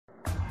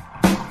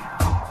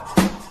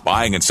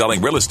Buying and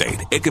selling real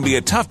estate, it can be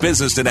a tough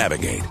business to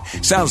navigate.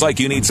 Sounds like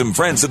you need some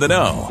friends in the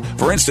know.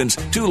 For instance,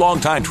 2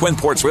 longtime Twin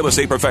Ports real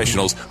estate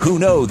professionals who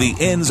know the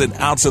ins and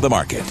outs of the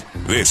market.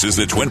 This is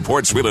the Twin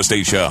Ports Real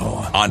Estate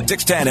Show on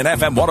 610 and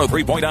FM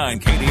 103.9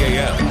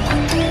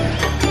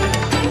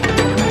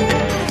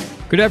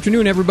 KDAL. Good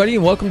afternoon, everybody,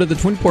 and welcome to the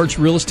Twin Ports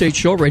Real Estate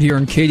Show right here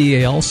on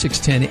KDAL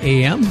 610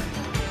 AM.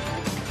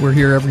 We're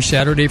here every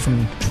Saturday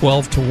from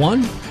 12 to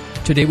 1.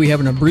 Today we have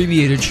an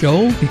abbreviated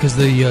show because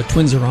the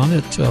Twins are on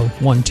at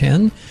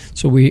 1:10.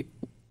 So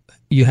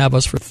you have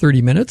us for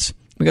 30 minutes.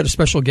 We got a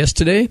special guest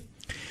today.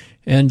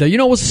 And, it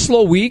was a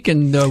slow week,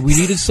 and we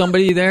needed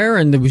somebody there,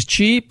 and it was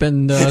cheap,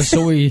 and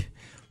so we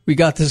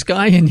got this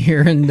guy in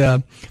here. And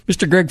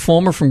Mr. Greg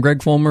Fulmer from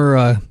Greg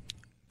Fulmer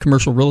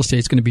Commercial Real Estate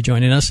is going to be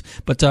joining us.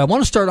 But I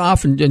want to start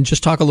off and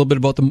just talk a little bit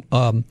about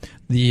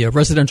the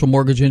residential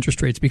mortgage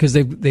interest rates because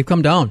they've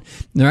come down.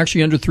 They're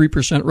actually under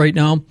 3% right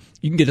now.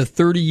 You can get a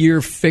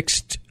 30-year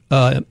fixed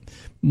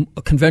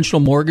conventional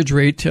mortgage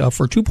rate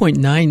for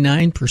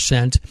 2.99%,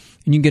 and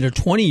you can get a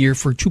 20-year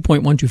for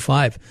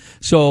 2.125.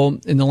 So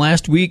in the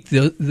last week,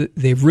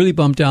 they've really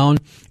bumped down.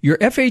 Your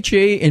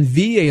FHA and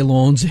VA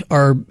loans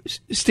are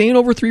staying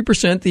over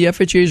 3%. The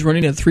FHA is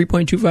running at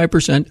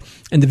 3.25%,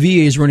 and the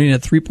VA is running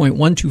at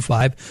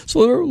 3.125.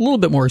 So they're a little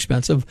bit more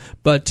expensive,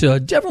 but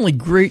definitely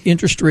great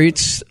interest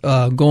rates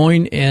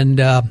going,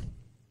 and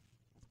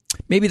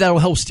maybe that will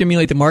help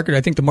stimulate the market.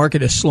 I think the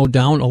market has slowed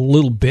down a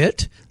little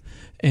bit,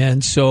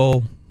 and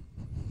so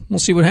we'll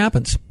see what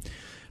happens.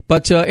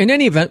 But in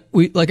any event,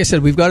 like I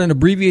said, we've got an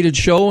abbreviated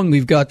show, and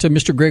we've got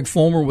Mr. Greg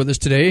Fulmer with us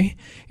today,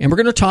 and we're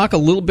going to talk a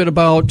little bit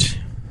about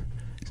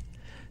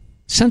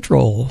the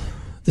Central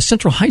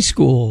High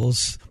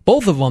Schools,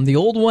 both of them, the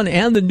old one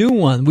and the new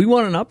one. We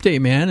want an update,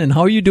 man. And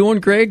how are you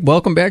doing, Greg?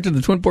 Welcome back to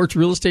the Twin Ports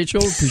Real Estate Show.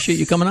 Appreciate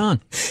you coming on.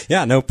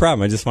 Yeah, no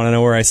problem. I just want to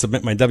know where I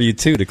submit my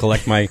W-2 to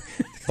collect my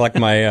what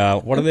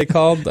are they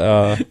called?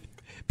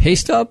 Pay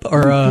stub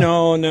or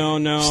no.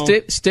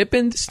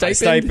 Stipend?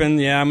 Stipend.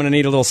 Yeah, I'm going to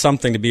need a little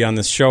something to be on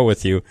this show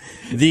with you.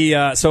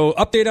 So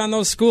update on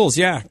those schools.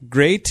 Yeah,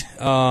 great.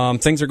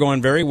 Things are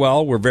going very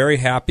well. We're very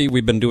happy.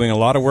 We've been doing a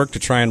lot of work to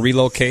try and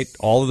relocate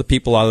all of the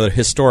people out of the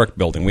historic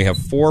building. We have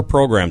 4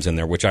 programs in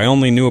there, which I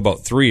only knew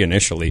about 3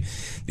 initially.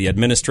 The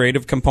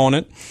administrative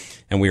component,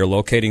 and we are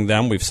locating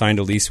them. We've signed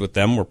a lease with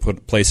them. We're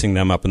placing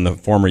them up in the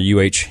former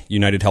UH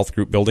United Health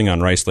Group building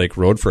on Rice Lake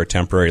Road for a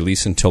temporary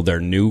lease until their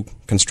new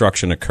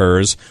construction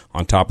occurs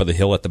on top of the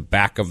hill at the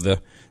back of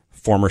the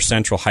former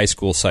Central High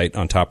School site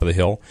on top of the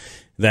hill.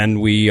 Then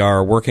we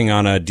are working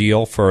on a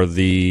deal for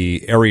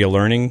the Area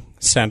Learning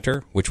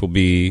Center, which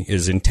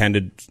is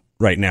intended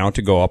right now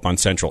to go up on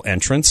Central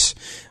Entrance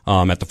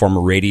at the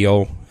former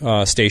radio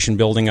station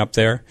building up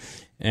there.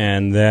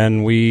 And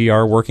then we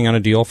are working on a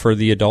deal for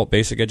the Adult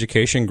Basic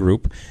Education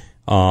Group,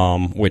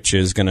 which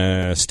is going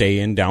to stay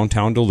in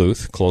downtown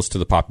Duluth, close to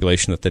the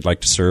population that they'd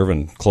like to serve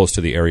and close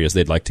to the areas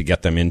they'd like to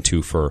get them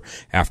into for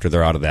after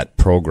they're out of that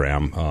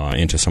program,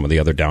 into some of the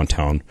other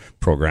downtown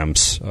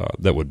programs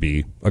that would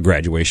be a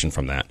graduation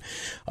from that.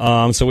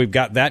 So we've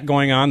got that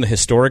going on. The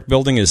historic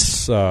building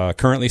is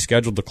currently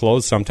scheduled to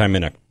close sometime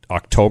in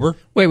October.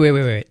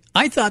 Wait.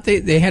 I thought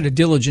they had a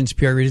diligence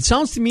period. It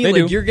sounds to me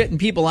like you're getting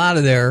people out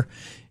of there.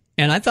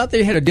 And I thought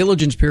they had a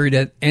diligence period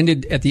that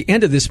ended at the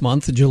end of this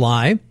month,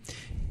 July.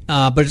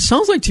 But it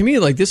sounds like to me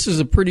like this is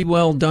a pretty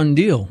well done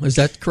deal. Is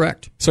that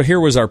correct? So here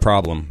was our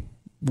problem.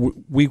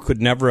 We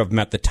could never have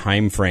met the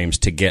time frames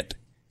to get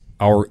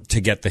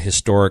the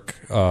historic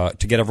to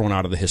get everyone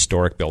out of the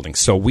historic building.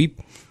 So we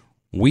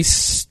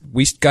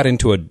got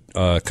into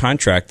a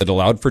contract that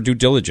allowed for due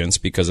diligence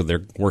because of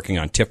their working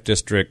on TIF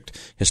district,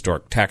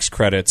 historic tax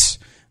credits,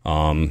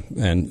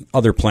 and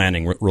other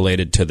planning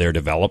related to their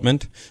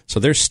development. So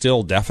there's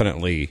still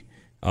definitely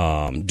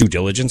due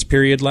diligence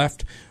period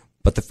left.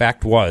 But the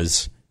fact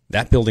was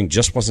that building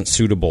just wasn't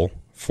suitable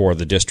for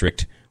the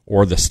district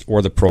or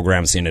the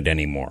programs in it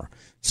anymore.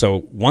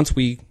 So once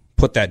we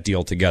put that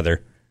deal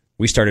together,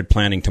 we started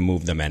planning to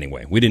move them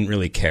anyway. We didn't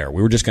really care.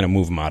 We were just going to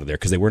move them out of there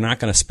because they were not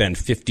going to spend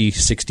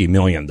 $50-60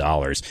 million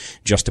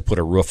just to put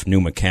a roof,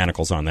 new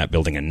mechanicals on that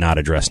building and not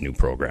address new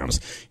programs.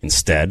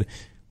 Instead,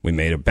 we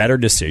made a better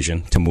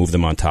decision to move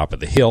them on top of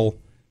the hill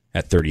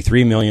at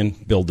 $33 million,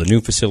 build the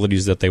new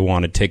facilities that they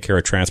wanted, take care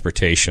of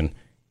transportation,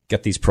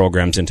 get these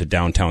programs into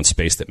downtown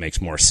space that makes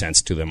more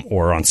sense to them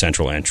or on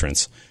Central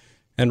Entrance,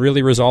 and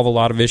really resolve a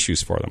lot of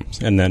issues for them.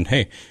 And then,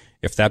 hey,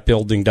 if that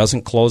building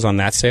doesn't close on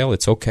that sale,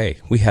 it's okay.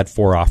 We had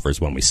 4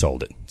 offers when we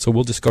sold it, so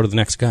we'll just go to the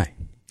next guy.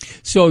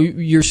 So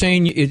you're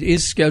saying it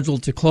is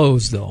scheduled to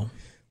close, though?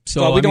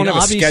 So, well, we don't have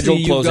a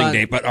scheduled closing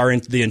date, but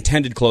the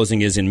intended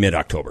closing is in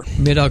mid-October.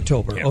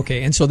 Mid-October, yeah.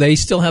 Okay. And so they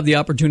still have the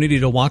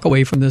opportunity to walk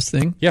away from this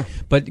thing? Yeah.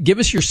 But give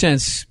us your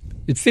sense.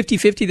 It's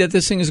 50-50 that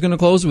this thing is going to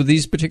close with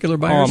these particular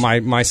buyers?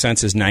 Oh, my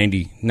sense is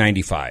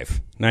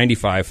 95.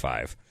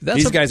 95.5.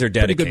 These guys are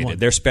dedicated.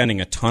 They're spending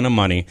a ton of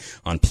money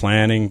on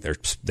planning.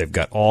 They've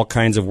got all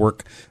kinds of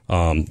work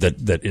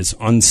that is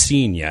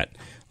unseen yet.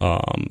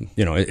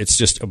 It's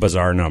just a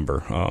bizarre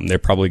number.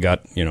 They've probably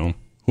got, who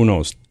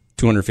knows,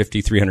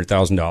 $250,000,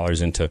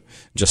 $300,000 into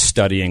just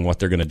studying what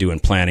they're going to do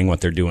and planning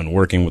what they're doing,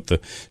 working with the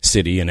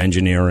city and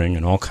engineering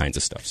and all kinds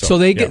of stuff. So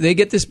they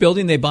get this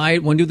building, they buy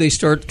it. When do they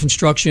start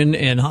construction,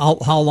 and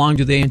how long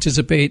do they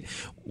anticipate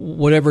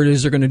whatever it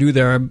is they're going to do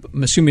there?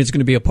 I'm assuming it's going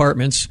to be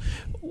apartments.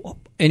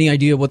 Any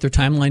idea what their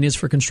timeline is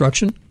for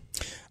construction?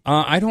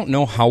 I don't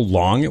know how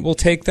long it will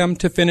take them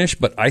to finish,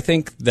 but I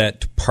think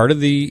that part of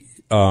the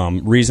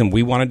reason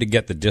we wanted to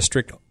get the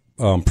district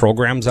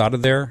programs out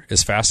of there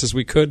as fast as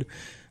we could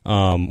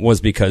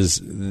was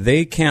because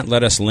they can't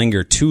let us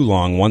linger too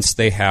long once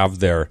they have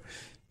their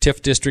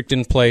TIF district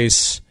in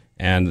place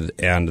and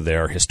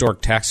their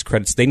historic tax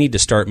credits. They need to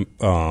start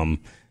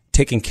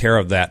taking care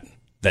of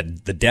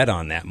the debt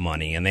on that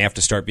money, and they have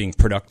to start being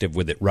productive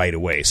with it right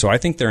away. So I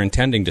think they're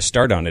intending to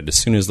start on it as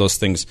soon as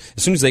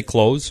they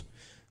close,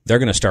 they're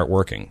going to start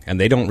working.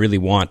 And they don't really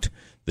want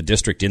the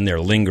district in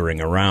there lingering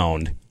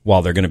around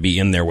while they're going to be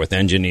in there with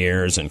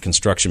engineers and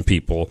construction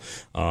people,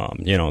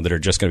 that are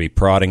just going to be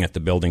prodding at the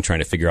building, trying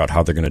to figure out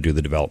how they're going to do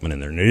the development in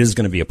there. And it is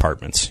going to be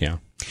apartments, yeah.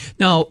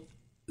 Now,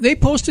 they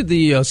posted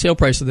the sale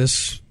price of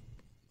this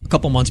a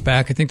couple months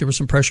back. I think there was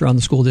some pressure on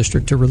the school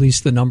district to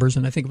release the numbers,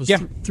 and I think it was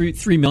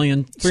 $3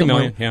 million. $3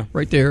 million, yeah.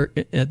 Right there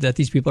that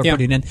these people are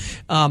putting in.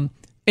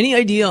 Any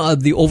idea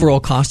of the overall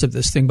cost of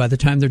this thing by the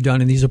time they're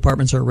done and these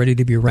apartments are ready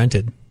to be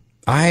rented?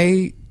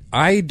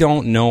 I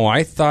don't know.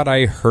 I thought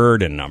I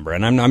heard a number,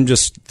 and I'm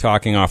just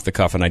talking off the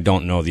cuff, and I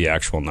don't know the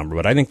actual number,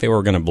 but I think they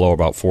were going to blow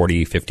about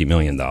 $40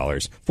 million,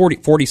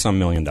 $40-some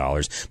million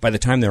by the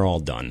time they're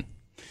all done.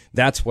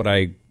 That's what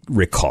I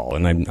recall,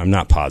 and I'm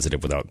not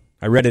positive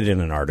I read it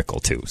in an article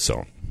too,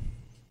 so.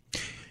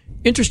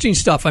 Interesting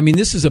stuff. I mean,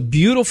 this is a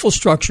beautiful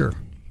structure.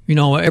 You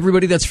know,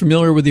 everybody that's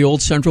familiar with the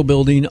old Central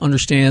building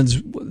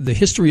understands the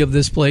history of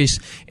this place.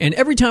 And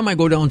every time I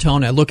go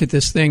downtown, I look at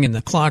this thing and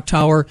the clock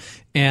tower,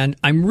 and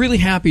I'm really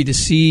happy to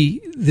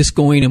see this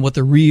going and what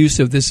the reuse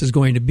of this is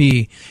going to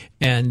be.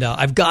 And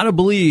I've got to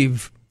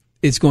believe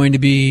it's going to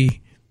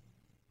be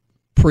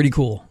pretty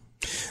cool.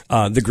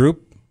 The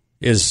group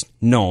is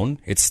known.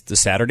 It's the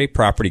Saturday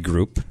Property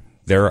Group.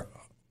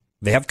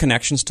 They have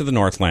connections to the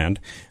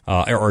Northland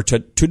or to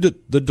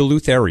the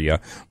Duluth area,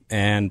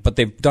 but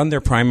they've done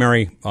their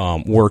primary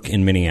work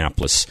in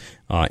Minneapolis,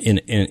 in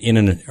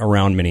and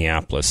around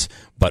Minneapolis.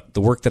 But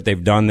the work that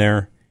they've done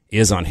there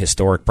is on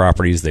historic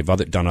properties. They've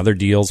done other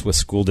deals with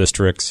school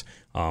districts,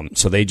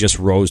 so they just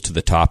rose to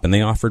the top, and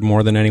they offered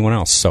more than anyone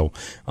else. So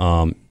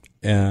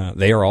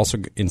they are also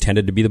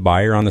intended to be the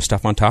buyer on the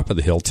stuff on top of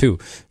the hill too.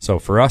 So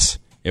for us,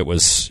 it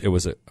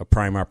was a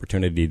prime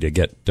opportunity to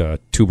get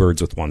two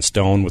birds with one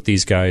stone with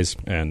these guys,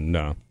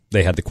 and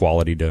they had the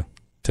quality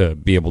to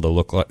be able to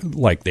look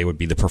like they would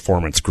be the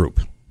performance group.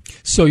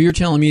 So you're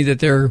telling me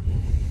that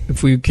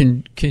if we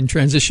can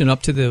transition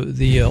up to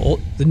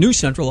the new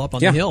Central up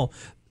on the hill,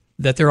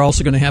 that they're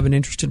also going to have an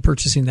interest in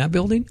purchasing that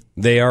building?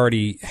 They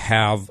already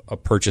have a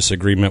purchase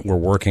agreement we're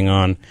working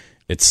on.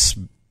 It's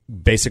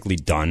basically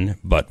done,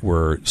 but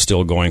we're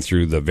still going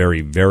through the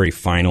very, very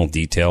final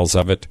details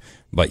of it.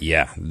 But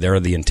yeah, they're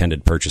the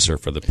intended purchaser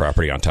for the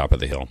property on top of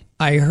the hill.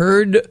 I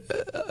heard,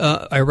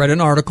 I read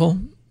an article,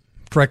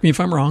 correct me if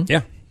I'm wrong,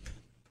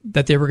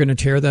 that they were going to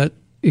tear that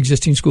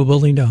existing school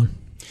building down.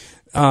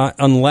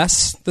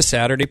 Unless the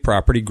Saturday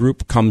Property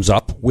Group comes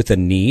up with a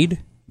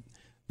need,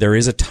 there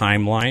is a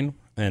timeline,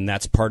 and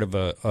that's part of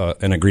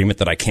an agreement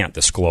that I can't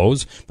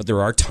disclose, but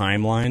there are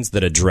timelines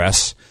that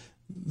address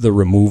the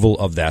removal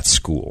of that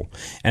school.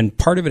 And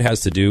part of it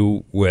has to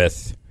do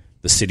with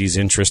the city's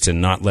interest in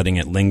not letting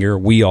it linger.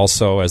 We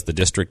also, as the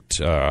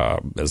district,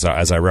 as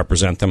I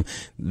represent them,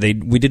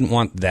 we didn't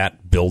want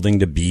that building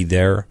to be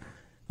there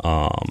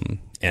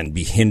and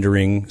be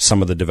hindering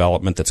some of the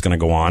development that's going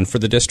to go on for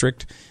the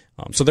district.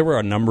 So there were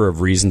a number of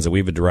reasons that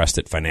we've addressed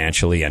it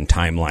financially and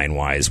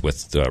timeline-wise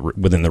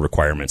within the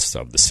requirements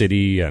of the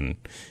city.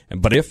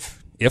 But if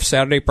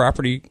Saturday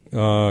Property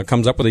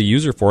comes up with a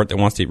user for it that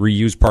wants to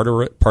reuse part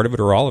of it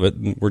or all of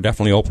it, we're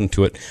definitely open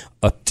to it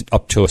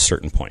up to a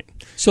certain point.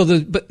 So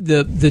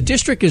the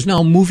district is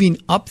now moving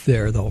up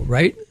there, though,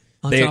 right?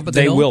 On top of the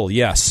they hill? will,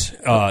 yes.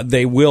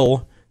 They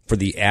will for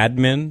the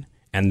admin,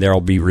 and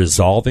they'll be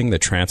resolving the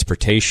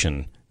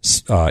transportation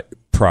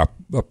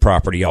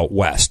property out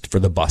west for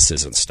the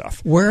buses and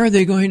stuff. Where are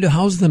they going to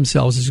house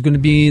themselves? Is it going to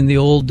be in the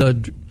old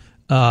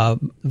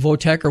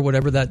Votech or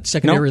whatever, that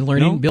secondary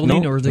learning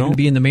building, or are they going to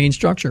be in the main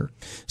structure?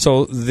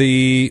 So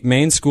the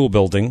main school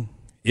building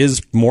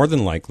is more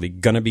than likely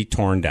going to be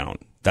torn down.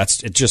 I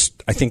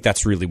think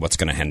that's really what's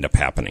going to end up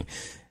happening.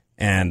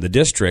 And the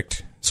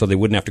district, so they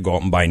wouldn't have to go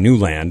out and buy new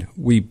land,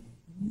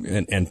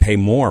 and pay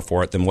more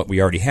for it than what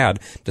we already had,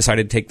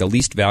 decided to take the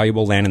least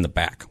valuable land in the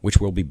back, which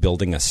we'll be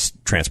building a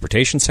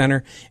transportation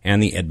center,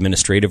 and the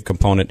administrative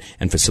component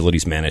and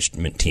facilities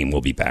management team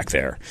will be back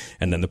there.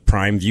 And then the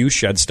prime view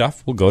shed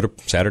stuff will go to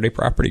Saturday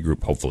Property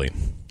Group, hopefully.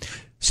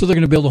 So they're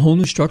going to build a whole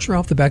new structure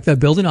off the back of that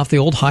building, off the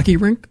old hockey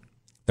rink?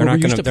 They're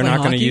not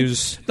going to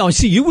use... No,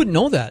 see, you wouldn't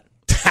know that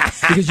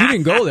because you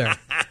didn't go there.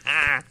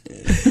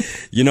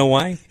 You know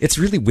why? It's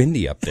really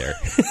windy up there.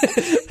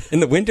 In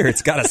the winter,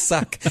 it's got to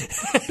suck.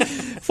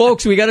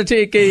 Folks, we got to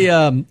take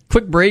a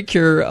quick break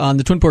here on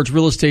the Twin Ports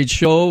Real Estate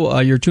Show.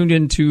 You're tuned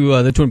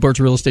into the Twin Ports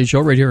Real Estate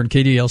Show right here on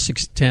KDAL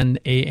 610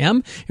 AM.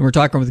 And we're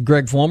talking with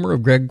Greg Fulmer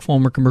of Greg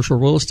Fulmer Commercial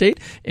Real Estate.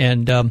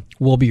 And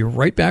we'll be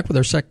right back with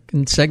our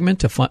second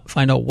segment to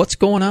find out what's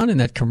going on in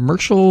that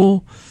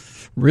commercial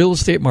real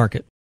estate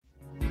market.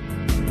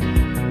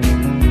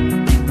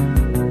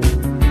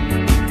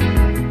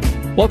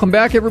 Welcome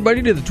back,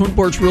 everybody, to the Twin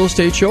Ports Real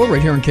Estate Show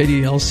right here on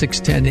KDAL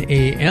 610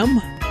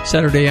 AM,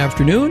 Saturday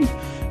afternoon.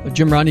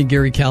 Jim Rodney,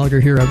 Gary Gallagher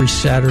here every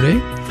Saturday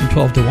from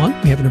 12 to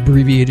 1. We have an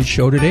abbreviated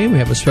show today. We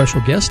have a special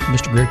guest,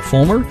 Mr. Greg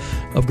Fulmer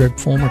of Greg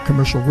Fulmer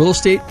Commercial Real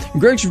Estate. And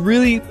Greg's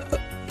really,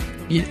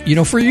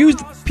 for you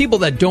people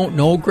that don't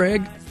know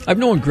Greg, I've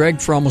known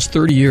Greg for almost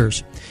 30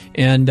 years.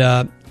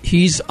 And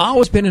he's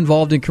always been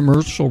involved in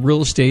commercial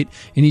real estate,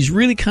 and he's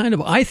really kind of,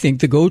 I think,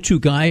 the go-to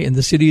guy in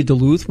the city of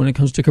Duluth when it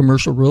comes to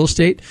commercial real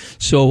estate.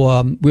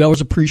 So we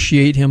always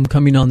appreciate him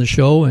coming on the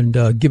show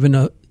and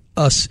giving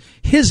us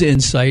his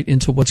insight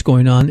into what's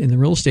going on in the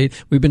real estate.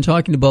 We've been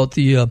talking about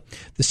the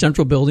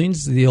central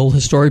buildings, the old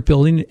historic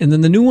building, and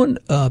then the new one,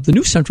 the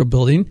new central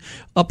building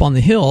up on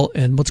the hill,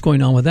 and what's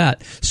going on with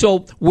that.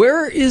 So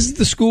where is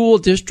the school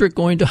district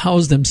going to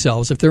house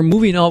themselves? If they're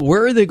moving out,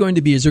 where are they going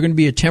to be? Is there going to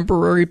be a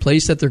temporary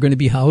place that they're going to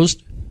be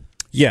housed?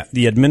 Yeah,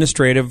 the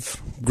administrative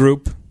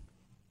group,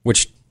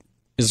 which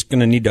is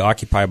going to need to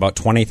occupy about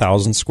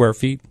 20,000 square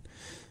feet.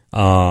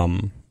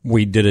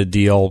 We did a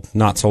deal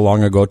not so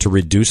long ago to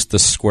reduce the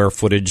square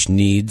footage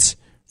needs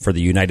for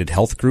the United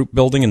Health Group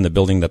building and the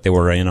building that they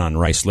were in on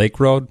Rice Lake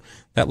Road.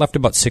 That left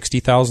about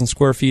 60,000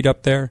 square feet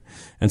up there.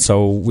 And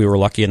so we were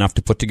lucky enough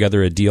to put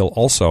together a deal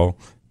also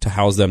to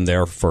house them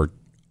there for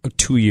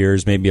 2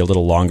 years, maybe a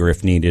little longer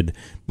if needed,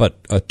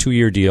 but a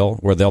 2-year deal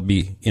where they'll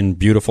be in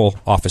beautiful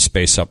office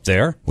space up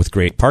there with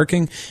great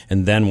parking.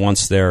 And then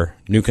once their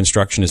new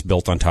construction is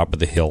built on top of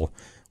the hill,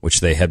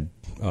 which they had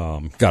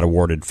got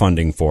awarded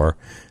funding for,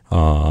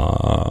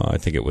 I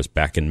think it was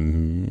back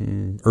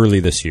in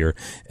early this year,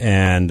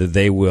 and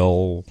they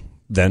will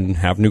then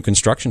have new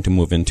construction to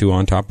move into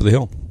on top of the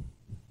hill.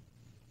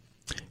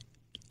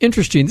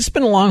 Interesting. This has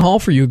been a long haul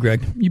for you,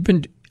 Greg. You've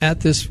been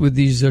at this with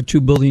these two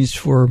buildings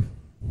for,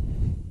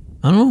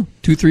 I don't know,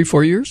 2, 3,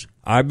 4 years?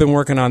 I've been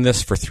working on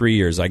this for 3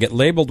 years. I get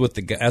labeled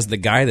as the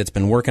guy that's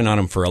been working on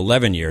them for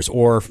 11 years,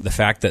 or the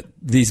fact that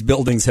these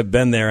buildings have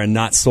been there and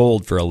not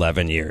sold for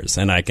 11 years.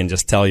 And I can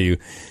just tell you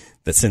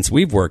that since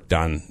we've worked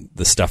on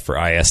the stuff for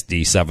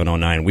ISD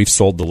 709, we've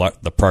sold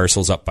the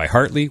parcels up by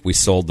Hartley. We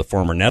sold the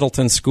former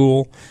Nettleton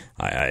School.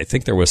 I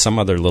think there was some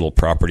other little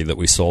property that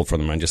we sold for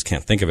them. I just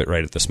can't think of it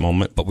right at this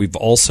moment. But we've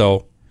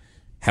also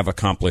have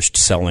accomplished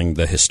selling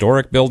the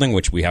historic building,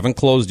 which we haven't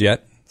closed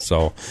yet.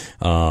 So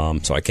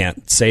I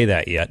can't say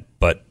that yet.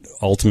 But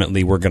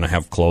ultimately, we're going to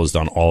have closed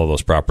on all of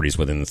those properties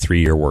within the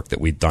 3-year work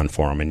that we've done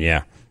for them. And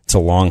yeah, it's a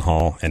long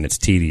haul and it's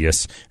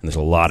tedious and there's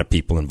a lot of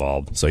people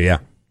involved. So yeah.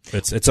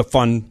 It's a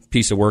fun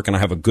piece of work, and I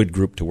have a good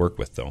group to work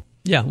with, though.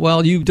 Yeah,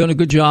 well, you've done a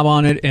good job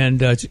on it, and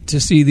to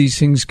see these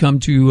things come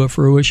to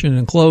fruition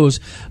and close,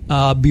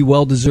 be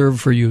well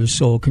deserved for you.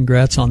 So,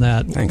 congrats on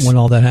that. Thanks. When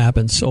all that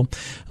happens. So,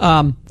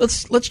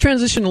 let's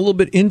transition a little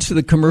bit into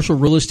the commercial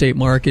real estate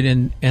market,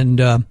 and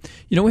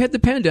we had the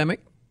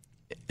pandemic,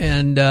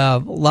 and a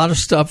lot of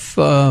stuff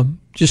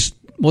just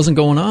wasn't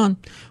going on.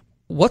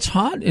 What's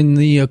hot in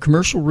the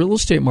commercial real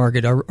estate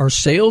market? Are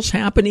sales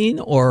happening,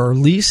 or are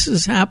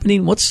leases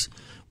happening?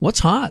 What's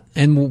hot,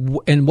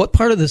 and what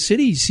part of the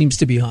city seems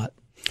to be hot?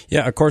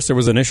 Yeah, of course, there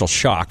was initial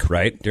shock,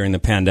 right, during the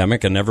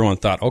pandemic, and everyone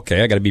thought,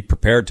 okay, I got to be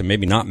prepared to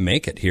maybe not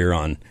make it here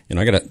on,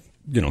 I got to,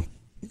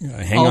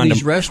 hang all on these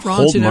to restaurants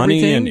hold and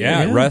money, everything.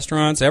 and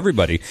restaurants,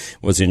 everybody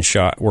was in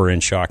shock. Were in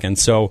shock, and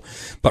so,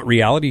 but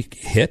reality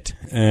hit,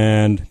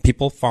 and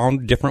people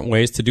found different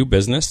ways to do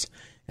business,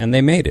 and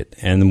they made it.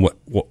 And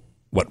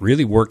what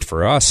really worked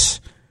for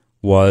us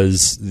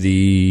was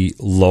the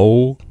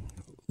low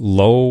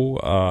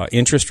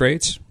interest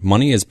rates.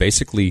 Money is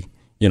basically,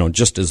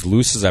 just as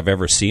loose as I've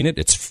ever seen it.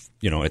 It's,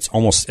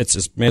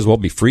 it may as well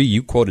be free.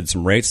 You quoted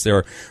some rates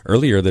there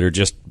earlier that are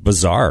just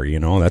bizarre.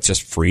 That's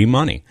just free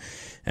money.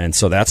 And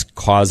so that's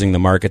causing the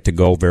market to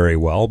go very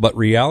well. But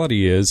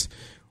reality is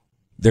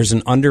there's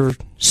an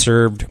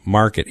underserved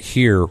market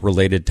here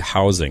related to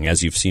housing,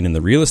 as you've seen in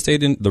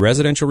the the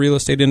residential real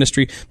estate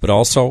industry, but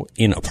also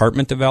in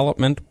apartment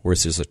development, where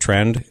this is a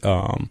trend.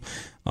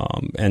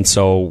 And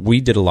so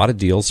we did a lot of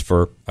deals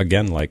for,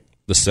 again, like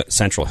the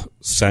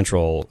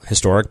central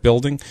historic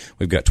building.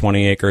 We've got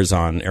 20 acres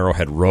on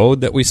Arrowhead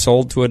Road that we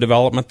sold to a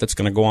development that's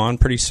going to go on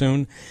pretty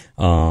soon.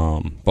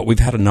 But we've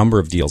had a number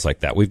of deals like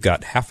that. We've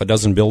got half a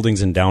dozen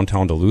buildings in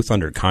downtown Duluth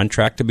under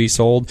contract to be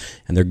sold,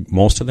 and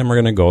most of them are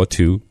going to go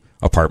to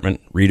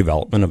apartment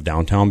redevelopment of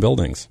downtown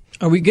buildings.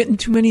 Are we getting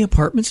too many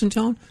apartments in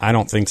town? I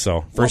don't think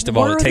so. First of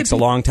all, it takes a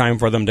long time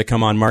for them to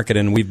come on market,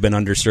 and we've been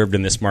underserved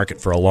in this market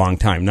for a long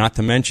time. Not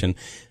to mention,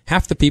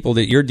 half the people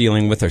that you're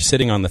dealing with are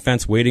sitting on the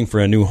fence waiting for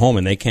a new home,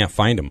 and they can't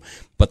find them.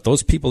 But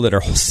those people that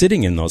are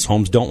sitting in those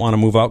homes don't want to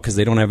move out because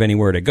they don't have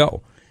anywhere to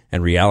go.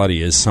 And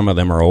reality is some of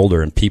them are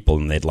older and people,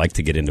 and they'd like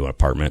to get into an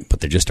apartment, but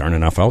there just aren't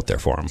enough out there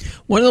for them.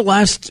 One of the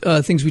last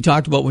things we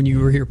talked about when you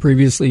were here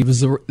previously was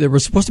there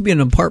was supposed to be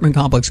an apartment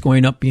complex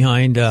going up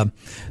behind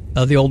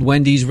the old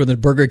Wendy's where the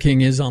Burger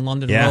King is on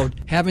London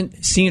Road.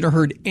 Haven't seen or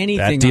heard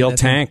anything. That deal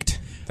tanked.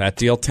 That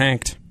deal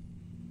tanked.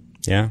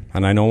 Yeah,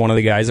 and I know one of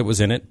the guys that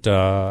was in it,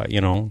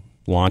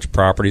 Launch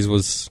Properties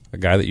was a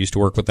guy that used to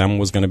work with them,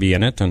 was going to be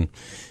in it, and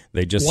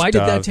they just... Why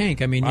did that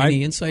tank? I mean,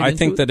 any insight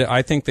into it?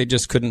 I think they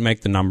just couldn't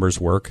make the numbers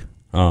work.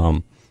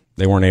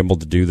 They weren't able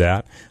to do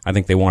that. I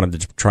think they wanted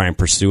to try and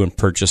pursue and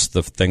purchase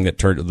the thing that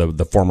turned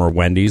the former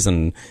Wendy's,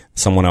 and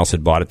someone else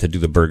had bought it to do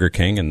the Burger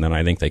King, and then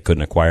I think they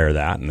couldn't acquire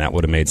that, and that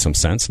would have made some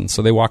sense, and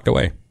so they walked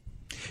away.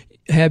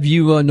 Have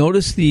you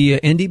noticed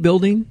the Endy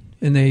building?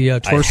 And they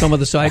tore some of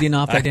the siding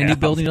off that Endy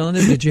building on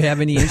it. Did you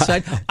have any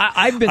insight?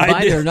 I've been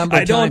by there a number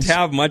of times. I don't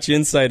have much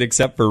insight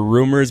except for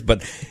rumors,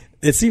 but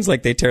it seems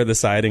like they tear the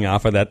siding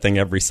off of that thing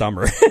every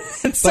summer.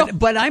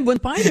 But I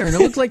went by there, and it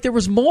looked like there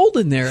was mold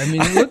in there. I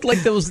mean, it looked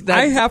like there was that.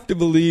 I have to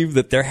believe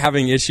that they're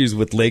having issues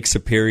with Lake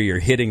Superior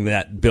hitting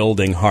that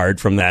building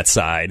hard from that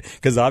side,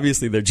 because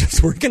obviously they're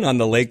just working on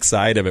the lake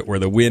side of it where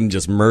the wind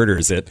just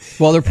murders it.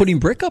 Well, they're putting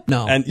brick up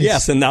now. And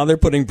and now they're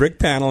putting brick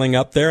paneling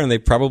up there, and they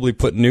probably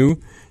put new...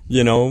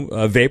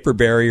 a vapor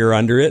barrier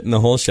under it and the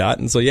whole shot.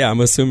 And so,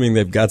 I'm assuming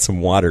they've got some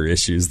water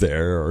issues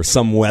there or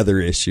some weather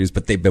issues,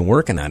 but they've been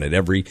working on it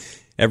every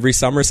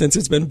summer since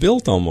it's been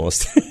built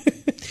almost.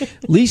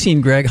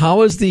 Leasing, Greg,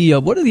 how is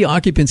what are the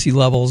occupancy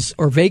levels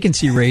or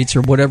vacancy rates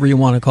or whatever you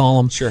want to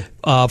call them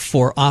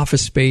for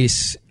office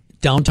space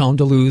downtown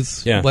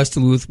Duluth, West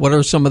Duluth? What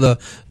are some of the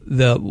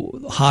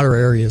hotter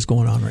areas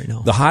going on right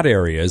now? The hot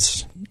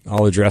areas,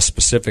 I'll address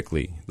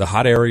specifically. The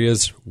hot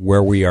areas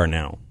where we are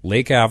now.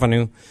 Lake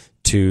Avenue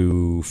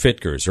to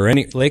Fitkers or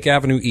any Lake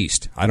Avenue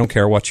East. I don't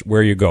care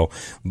where you go,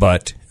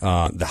 but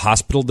the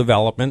hospital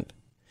development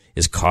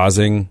is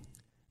causing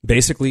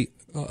basically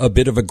a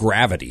bit of a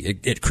gravity.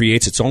 It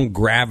creates its own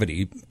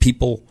gravity.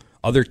 People,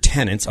 other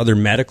tenants, other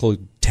medical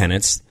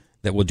tenants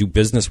that will do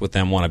business with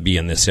them want to be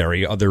in this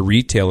area. Other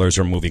retailers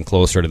are moving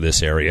closer to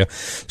this area.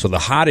 So the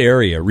hot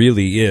area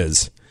really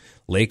is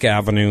Lake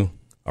Avenue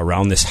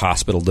around this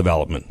hospital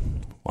development.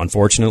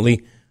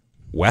 Unfortunately,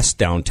 West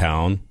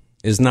Downtown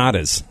is not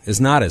as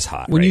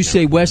hot. When you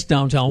say West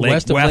Downtown,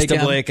 west of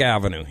Lake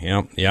Avenue.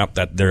 Yep.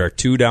 That there are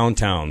two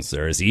downtowns.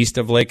 There is east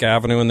of Lake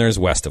Avenue and there's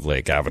west of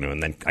Lake Avenue,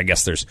 and then I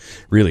guess there's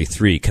really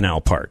three,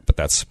 Canal Park, but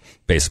that's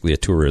basically a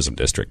tourism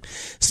district.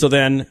 So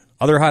then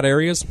other hot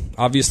areas,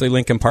 obviously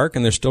Lincoln Park,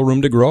 and there's still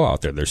room to grow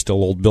out there. There's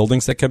still old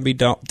buildings that can be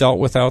dealt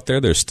with out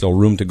there. There's still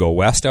room to go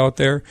west out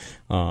there.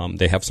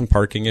 They have some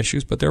parking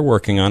issues, but they're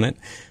working on it.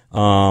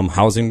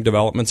 Housing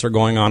developments are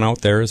going on out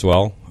there as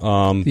well.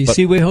 The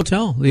Seaway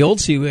Hotel, the old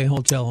Seaway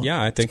Hotel.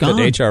 Yeah, I think that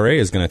HRA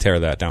is going to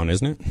tear that down,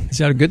 isn't it? Is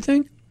that a good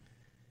thing?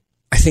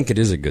 I think it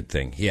is a good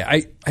thing. Yeah,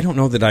 I don't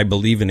know that I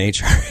believe in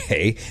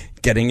HRA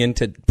getting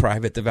into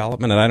private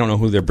development, and I don't know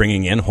who they're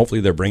bringing in. Hopefully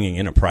they're bringing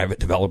in a private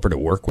developer to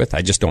work with.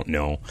 I just don't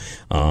know.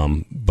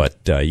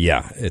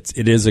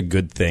 It is a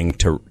good thing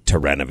to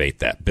renovate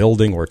that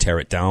building or tear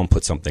it down,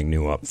 put something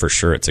new up. For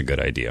sure, it's a good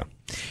idea.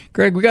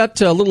 Greg, we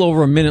got a little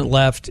over a minute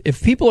left.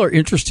 If people are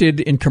interested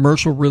in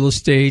commercial real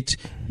estate,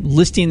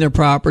 listing their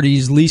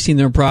properties, leasing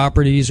their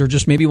properties, or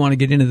just maybe want to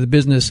get into the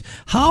business,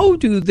 how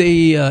do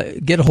they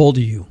get a hold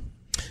of you?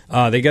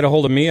 They get a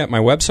hold of me at my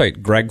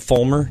website,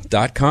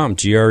 gregfolmer.com,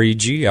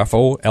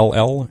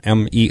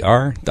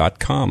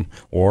 GregFollmer.com,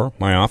 or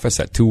my office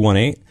at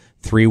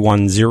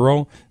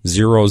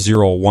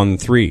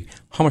 218-310-0013.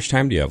 How much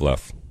time do you have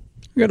left?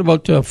 We got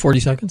about 40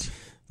 seconds.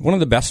 One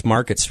of the best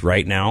markets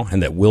right now,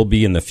 and that will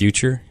be in the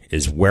future,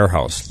 is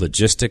warehouse,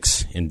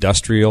 logistics,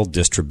 industrial,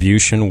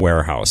 distribution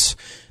warehouse,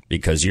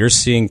 because you're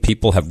seeing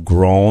people have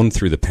grown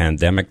through the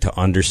pandemic to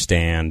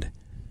understand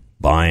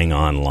buying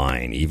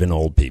online, even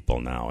old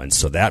people now. And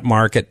so that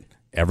market,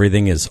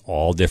 everything is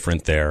all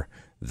different there.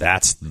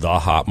 That's the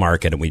hot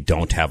market, and we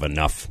don't have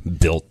enough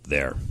built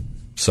there.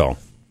 So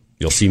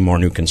you'll see more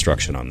new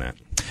construction on that.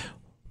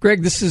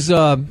 Greg, this has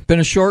been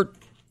a short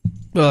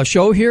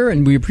show here,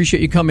 and we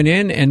appreciate you coming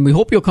in, and we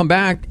hope you'll come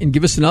back and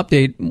give us an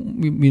update.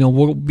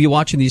 We'll be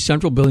watching these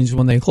central buildings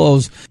when they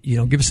close.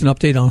 Give us an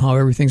update on how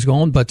everything's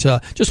going. But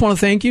just want to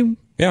thank you.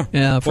 Yeah.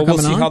 For we'll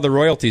coming see on. how the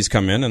royalties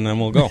come in, and then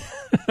we'll go.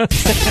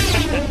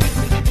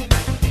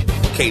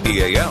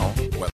 KDAL